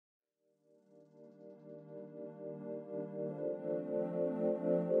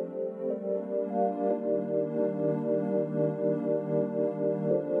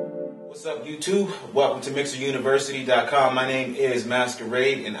What's up, YouTube? Welcome to MixerUniversity.com. My name is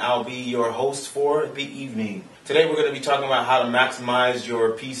Masquerade, and I'll be your host for the evening. Today we're going to be talking about how to maximize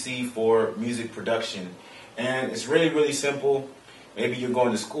your PC for music production. And it's really simple. Maybe you're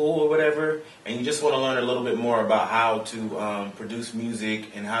going to school or whatever, and you just want to learn a little bit more about how to produce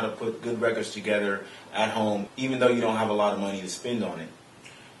music and how to put good records together at home, even though you don't have a lot of money to spend on it.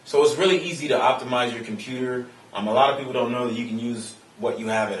 So it's really easy to optimize your computer. A lot of people don't know that you can use what you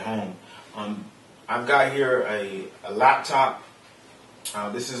have at home. I've got here a laptop.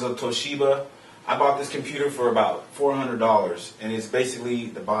 This is a Toshiba. I bought this computer for about $400, and it's basically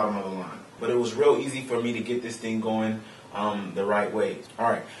the bottom of the line. But it was real easy for me to get this thing going the right way.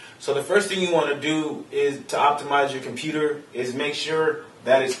 Alright, so the first thing you want to do is to optimize your computer is make sure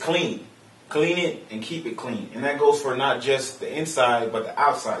that it's clean. Clean it and keep it clean. And that goes for not just the inside, but the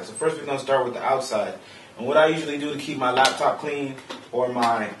outside. So first we're going to start with the outside. And what I usually do to keep my laptop clean or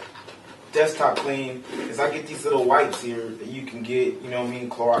my desktop clean is I get these little wipes here that you can get,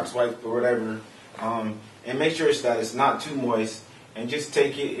 Clorox wipe or whatever. And make sure that it's not too moist. And just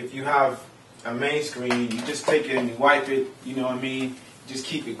take it, if you have a main screen, you just take it and you wipe it, Just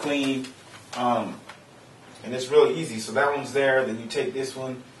keep it clean. And it's really easy. So that one's there. Then you take this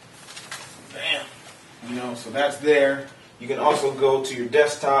one. Bam. So that's there. You can also go to your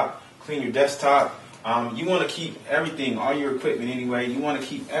desktop, clean your desktop. You want to keep everything, all your equipment anyway, you want to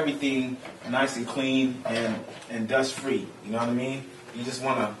keep everything nice and clean and dust free. You know what I mean? You just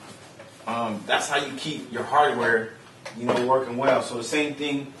want to, that's how you keep your hardware, working well. So the same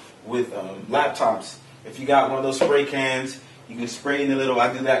thing with laptops. If you got one of those spray cans, you can spray in the little,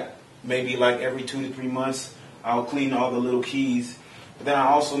 I do that maybe like every 2 to 3 months. I'll clean all the little keys. But then I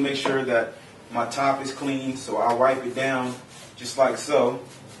also make sure that my top is clean, so I'll wipe it down just like so.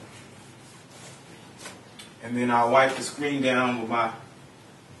 And then I'll wipe the screen down with my,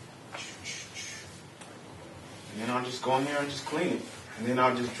 and then I'll just go in there and just clean it. And then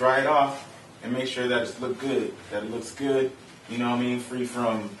I'll just dry it off and make sure that it looks good, free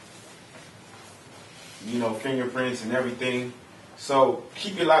from, fingerprints and everything. So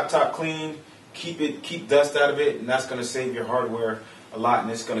keep your laptop clean, keep dust out of it, and that's going to save your hardware a lot, and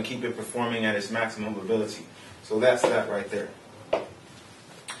it's going to keep it performing at its maximum ability. So that's that right there.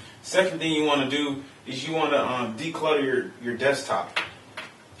 Second thing you want to do is you want to declutter your desktop.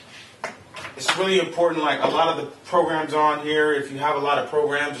 It's really important, like a lot of the programs are on here. If you have a lot of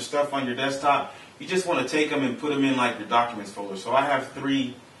programs or stuff on your desktop, you just want to take them and put them in like your documents folder. So I have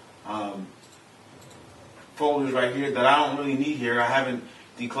 3 folders right here that I don't really need here. I haven't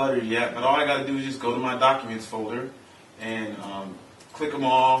decluttered yet, but all I got to do is just go to my documents folder and click them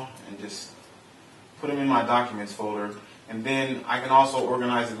all and just put them in my documents folder. And then I can also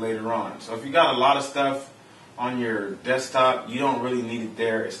organize it later on. So if you got a lot of stuff on your desktop, you don't really need it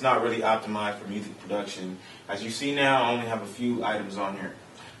there. It's not really optimized for music production. As you see now, I only have a few items on here.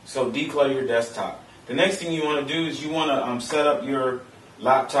 So declutter your desktop. The next thing you want to do is you want to set up your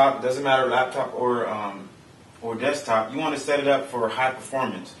laptop. It doesn't matter laptop or desktop. You want to set it up for high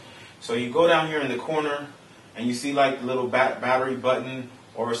performance. So you go down here in the corner and you see like the little battery button,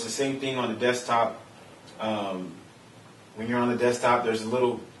 or it's the same thing on the desktop. When you're on the desktop, there's a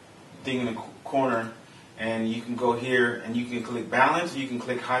little thing in the corner, and you can go here and you can click balance, you can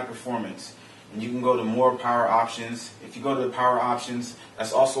click high performance, and you can go to more power options. If you go to the power options,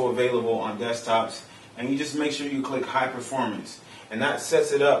 that's also available on desktops, and you just make sure you click high performance, and that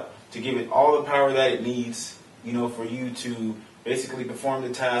sets it up to give it all the power that it needs, for you to basically perform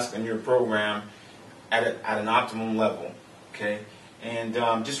the task in your program at an optimum level. Okay. And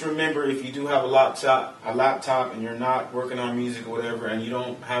just remember, if you do have a laptop and you're not working on music or whatever, and you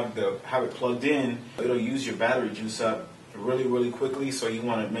don't have it plugged in, it'll use your battery juice up really quickly. So you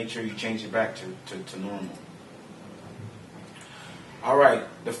want to make sure you change it back to normal. All right.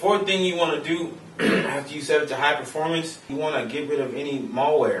 The fourth thing you want to do after you set it to high performance, you want to get rid of any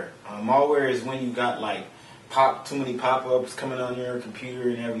malware. Malware is when you got like too many pop-ups coming on your computer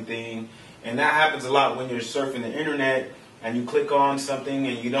and everything, and that happens a lot when you're surfing the internet. And you click on something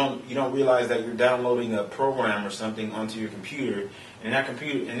and you don't realize that you're downloading a program or something onto your computer, and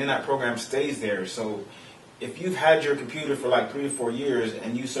then that program stays there. So if you've had your computer for like 3 or 4 years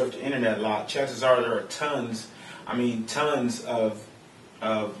and you surf the internet a lot, chances are there are tons of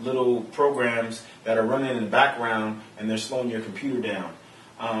little programs that are running in the background, and they're slowing your computer down.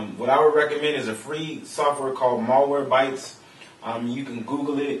 What I would recommend is a free software called Malwarebytes. You can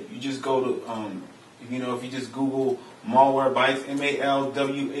Google it. You just go to if you just Google Malwarebytes,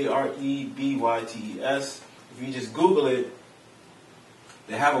 MALWAREBYTES. If you just Google it,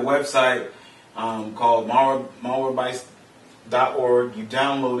 they have a website called Malwarebytes.org. You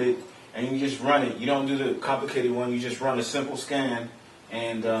download it, and you just run it. You don't do the complicated one. You just run a simple scan,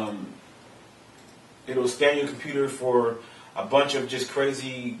 and it'll scan your computer for a bunch of just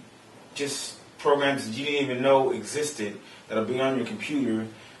crazy, just programs that you didn't even know existed that'll be on your computer,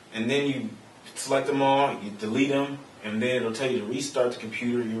 and then you select them all, you delete them, and then it'll tell you to restart the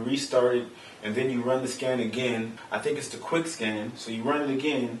computer. You restart it, and then you run the scan again. I think it's the quick scan, so you run it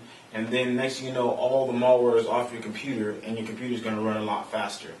again, and then next thing you know, all the malware is off your computer, and your computer's going to run a lot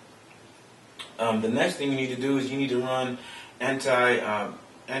faster. The next thing you need to do is you need to run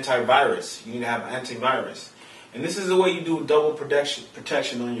antivirus. You need to have antivirus. And this is the way you do double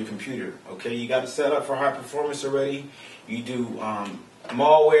protection on your computer. Okay, you got it set up for high performance already. You do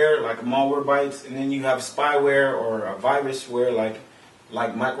malware, like Malwarebytes, and then you have spyware or a virusware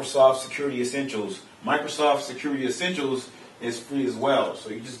like Microsoft Security Essentials. Microsoft Security Essentials is free as well.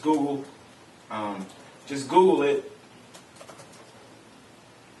 So you just Google it,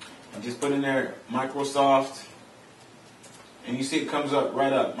 and just put in there Microsoft, and you see it comes up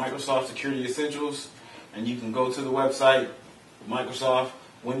right up, Microsoft Security Essentials, and you can go to the website, Microsoft,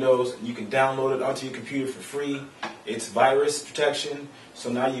 Windows, and you can download it onto your computer for free. It's virus protection,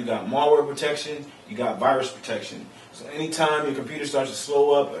 so now you got malware protection, you got virus protection. So anytime your computer starts to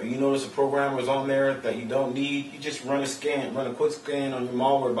slow up, or you notice a program is on there that you don't need, you just run a quick scan on your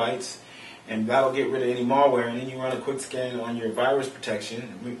Malwarebytes, and that'll get rid of any malware, and then you run a quick scan on your virus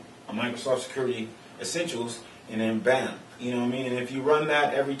protection, Microsoft Security Essentials, and then bam. You know what I mean? And if you run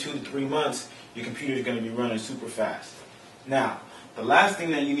that every 2 to 3 months, your computer is going to be running super fast. Now, the last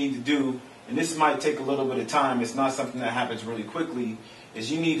thing that you need to do, and this might take a little bit of time, it's not something that happens really quickly,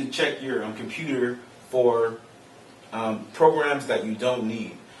 is you need to check your computer for programs that you don't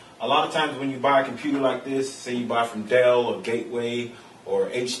need. A lot of times when you buy a computer like this, say you buy from Dell or Gateway or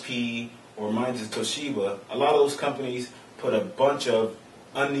HP or mine is Toshiba, a lot of those companies put a bunch of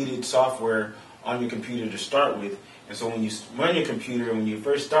unneeded software on your computer to start with. And so when you run your computer, when you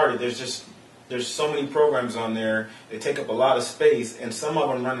first start it, there's so many programs on there, they take up a lot of space, and some of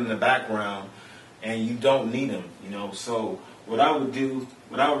them run in the background, and you don't need them, you know. So what I would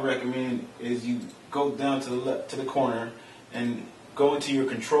recommend is you go down to the corner and go into your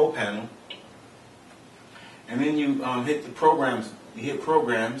control panel, and then you hit the programs. You hit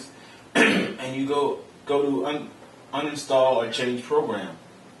programs, and you go to uninstall or change program.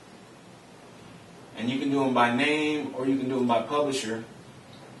 And you can do them by name or you can do them by publisher.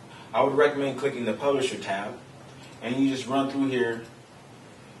 I would recommend clicking the publisher tab, and you just run through here,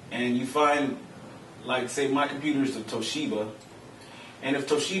 and you find, like, say my computer is a Toshiba, and if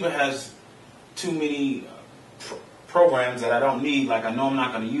Toshiba has too many programs that I don't need, like I know I'm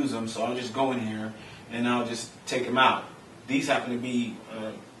not going to use them, so I'll just go in here and I'll just take them out. These happen to be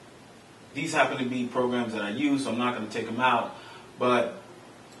programs that I use, so I'm not going to take them out. But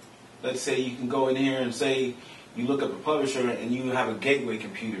let's say you can go in here and say you look up a publisher and you have a Gateway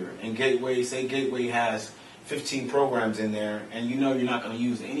computer, and Gateway has 15 programs in there, and you know you're not going to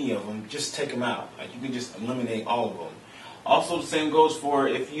use any of them, just take them out. Like, you can just eliminate all of them. Also, the same goes for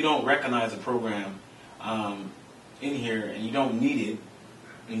if you don't recognize a program in here and you don't need it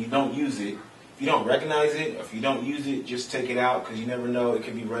and you don't use it. If you don't recognize it, or if you don't use it, just take it out, because you never know, it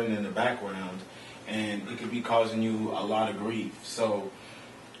could be running in the background and it could be causing you a lot of grief. So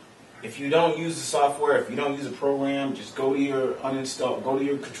if you don't use the software, if you don't use a program, just go to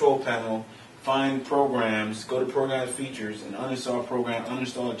your control panel, find programs, go to program features, and uninstall a program,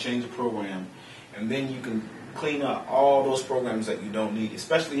 uninstall and change the program, and then you can clean up all those programs that you don't need.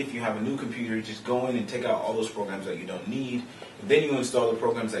 Especially if you have a new computer, just go in and take out all those programs that you don't need, and then you install the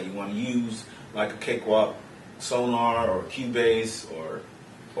programs that you want to use, like a Cakewalk, Sonar, or Cubase, or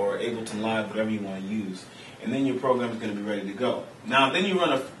Ableton Live, whatever you want to use. And then your program is going to be ready to go. Now, then you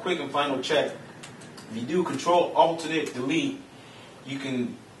run a quick and final check. If you do Control-Alt-Delete, you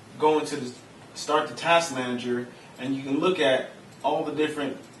can go into start the task manager, and you can look at all the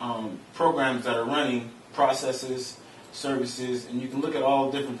different programs that are running, processes, services, and you can look at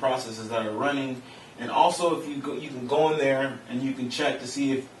all the different processes that are running. And also, if you can go in there and you can check to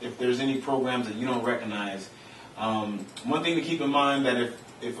see if there's any programs that you don't recognize. One thing to keep in mind, that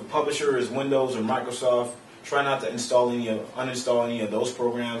if a publisher is Windows or Microsoft, try not to uninstall any of those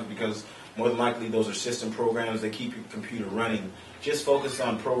programs, because more than likely those are system programs that keep your computer running. Just focus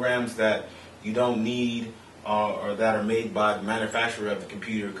on programs that you don't need or that are made by the manufacturer of the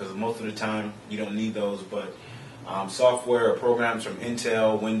computer, because most of the time you don't need those. But software or programs from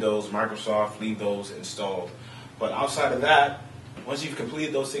Intel, Windows, Microsoft, leave those installed. But outside of that, once you've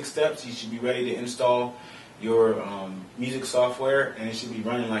completed those 6 steps, you should be ready to install your music software, and it should be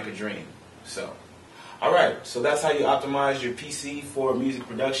running like a dream. So Alright, so that's how you optimize your PC for music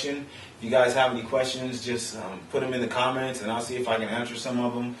production. If you guys have any questions, just put them in the comments and I'll see if I can answer some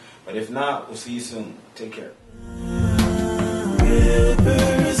of them. But if not, we'll see you soon. Take care.